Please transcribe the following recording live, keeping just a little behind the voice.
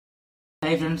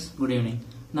Hi friends, good evening.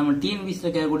 நம்ம TNPSC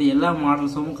கேட்கக்கூடிய எல்லா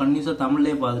மாடல்ஸும் கண்டினியூஸா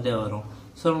தமிழ்லயே பார்த்துட்டே வரோம்.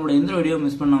 சோ நம்மளோட எந்த வீடியோ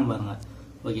மிஸ் பண்ணாம பாருங்க.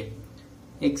 ஓகே.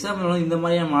 எக்ஸாம்ல வந்து இந்த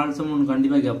மாதிரியான மாடல்ஸ் ஒன்னு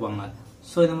கண்டிப்பா கேட்பாங்க.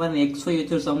 சோ இந்த மாதிரி xy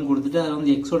வச்சு ஒரு சம் கொடுத்துட்டு அது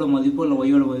வந்து x ஓட மதிப்பு இல்ல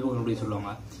y ஓட மதிப்பு கண்டுபிடிக்க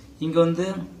சொல்லுவாங்க. இங்க வந்து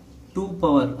 2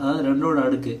 பவர் அதாவது 2 ஓட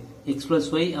அடுக்கு x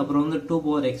 + y அப்புறம் வந்து 2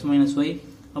 பவர் x - y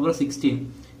அப்புறம் 16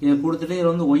 இத கொடுத்துட்டு இதுல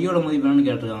வந்து y ஓட மதிப்பு என்னன்னு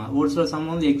கேட்டிருக்காங்க. ஒரு சில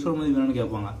சம் வந்து x ஓட மதிப்பு என்னன்னு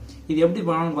கேட்பாங்க. இது எப்படி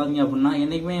பண்ணனும்னு பாத்தீங்க அப்படினா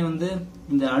என்னைக்குமே வந்து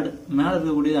இந்த மேல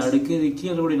இருக்கக்கூடிய அடுக்கு இது கீழ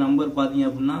இருக்கக்கூடிய நம்பர் பாத்தீங்க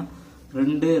அப்படினா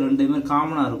 2 2 மாதிரி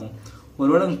காமனா இருக்கும்.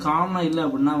 ஒருவேளை காமனா இல்ல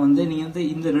அப்படினா வந்து நீங்க வந்து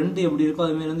இந்த 2 எப்படி இருக்கோ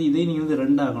அதே மாதிரி வந்து இதே நீங்க வந்து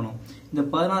 2 ஆக்கணும். இந்த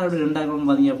 16 எப்படி 2 ஆக்கணும்னு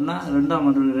பாத்தீங்க அப்படினா 2 ஆ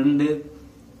மட்டும் 2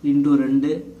 *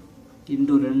 2 *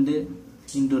 2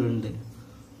 * 2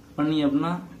 பண்ணீங்க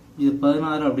அப்படினா இது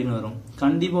 16 அப்படினு வரும்.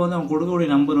 கண்டிப்பா வந்து அவங்க கொடுக்கக்கூடிய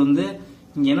நம்பர் வந்து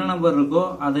இங்க என்ன நம்பர் இருக்கோ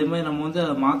அதே மாதிரி நம்ம வந்து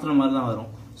அத மாத்துற மாதிரி தான்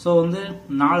வரும். சோ வந்து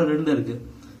 4 2 இருக்கு.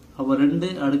 அப்ப 2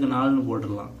 அடுக்கு 4 னு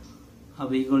போட்டுறலாம். அப்ப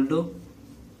ஈக்குவல் டு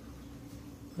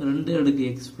 2 அடுக்கு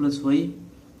x + y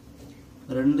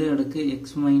 2 அடுக்கு x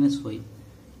 - y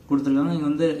கொடுத்திருக்காங்க. இங்க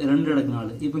வந்து 2 அடுக்கு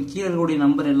 4. இப்போ கீழ இருக்கக்கூடிய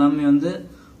நம்பர் எல்லாமே வந்து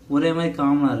ஒரே மாதிரி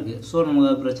காமனா இருக்கு. சோ நமக்கு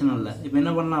அது பிரச்சனை இல்ல. இப்போ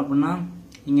என்ன பண்ணலாம் அப்படினா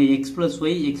இங்க x +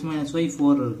 y x - y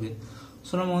 4 இருக்கு.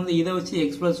 சோ நம்ம வந்து இத வச்சு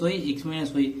x + y x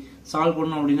 - y solve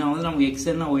பண்ணோம் அப்படினா வந்து நமக்கு x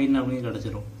என்ன y என்ன அப்படி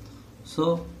கிடைச்சிரும். So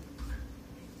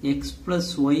x +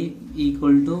 y =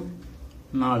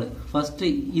 4. ஃபர்ஸ்ட்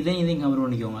இதையும் கம்பேர்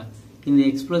பண்ணிக்கோங்க. இந்த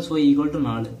x + y =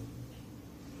 4.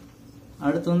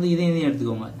 அடுத்து வந்து இதையும்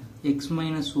எடுத்துக்கோங்க. x - y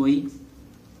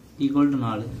 =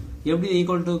 4. எப்படி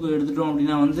ஈக்குவல் டு எடுத்துட்டோம்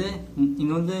அப்படினா வந்து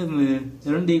இங்க வந்து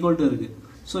 2 ஈக்குவல் டு இருக்கு.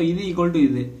 சோ இது ஈக்குவல் டு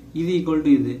இது ஈக்குவல்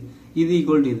டு இது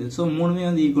ஈக்குவல் டு இது. சோ மூணுமே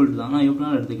வந்து ஈக்குவல் டு தான். நான்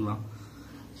எப்படினாலும் எடுத்துக்கலாம்.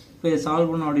 இப்போ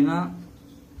சால்வ் பண்ணோம் அப்படினா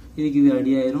இதுக்கு இது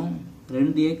அடி ஆயிரும்.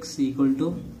 2x =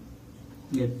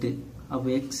 8. அப்ப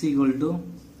x =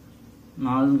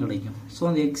 4 னு கிடைக்கும். சோ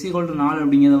அந்த x = 4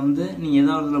 அப்படிங்கறத வந்து நீங்க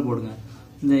ஏதாவதுல போடுங்க.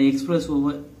 இந்த x +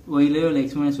 y லயோ இல்ல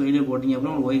x - y லயோ போடிங்க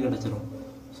அப்படினா y கிடைச்சிரும்.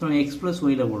 சோ x +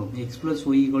 y ல போடுவோம். x +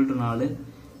 y = 4.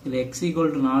 இல்ல x =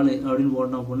 4 அப்படினு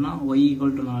போட்டோம் அப்படினா y =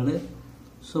 4.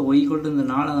 சோ y = இந்த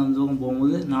 4 அந்த பக்கம்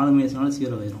போகும்போது 4 - 4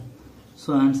 0 ஆயிரும். So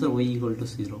answer y =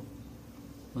 0.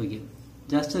 Okay.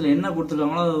 Just இதுல என்ன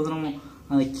கொடுத்திருக்காங்களோ அது வந்து நம்ம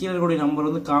அந்த கீழ இருக்கக்கூடிய நம்பர்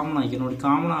வந்து காமன் ஆக்கிரணும்.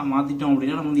 காமனா மாத்திட்டோம்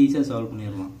அப்படினா நம்ம வந்து ஈஸியா சால்வ்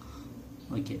பண்ணிரலாம்.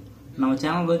 ஓகே. நம்ம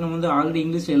சேனல் பத்தி நம்ம வந்து ஆல்ரெடி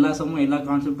இங்கிலீஷ்ல எல்லா சம்மும் எல்லா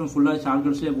கான்செப்ட்டும் ஃபுல்லா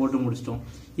ஷார்ட்கட்ஸ்லயே போட்டு முடிச்சிட்டோம்.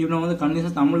 இப்போ நம்ம வந்து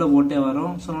கண்டினியூஸா தமிழ்ல போட்டே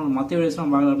வரோம். சோ நம்ம மத்த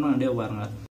வீடியோஸ்லாம் பார்க்கலாம்னா கண்டிப்பா பாருங்க.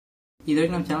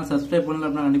 இதுவரைக்கும் நம்ம சேனல் சப்ஸ்கிரைப் பண்ணல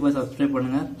அப்படினா கண்டிப்பா சப்ஸ்கிரைப்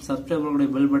பண்ணுங்க. சப்ஸ்கிரைப்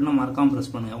பண்ணக்கூடிய பெல் பட்டனை மறக்காம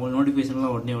பிரஸ் பண்ணுங்க. உங்களுக்கு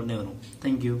நோட்டிஃபிகேஷன்லாம் உடனே வரும்.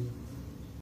 Thank you.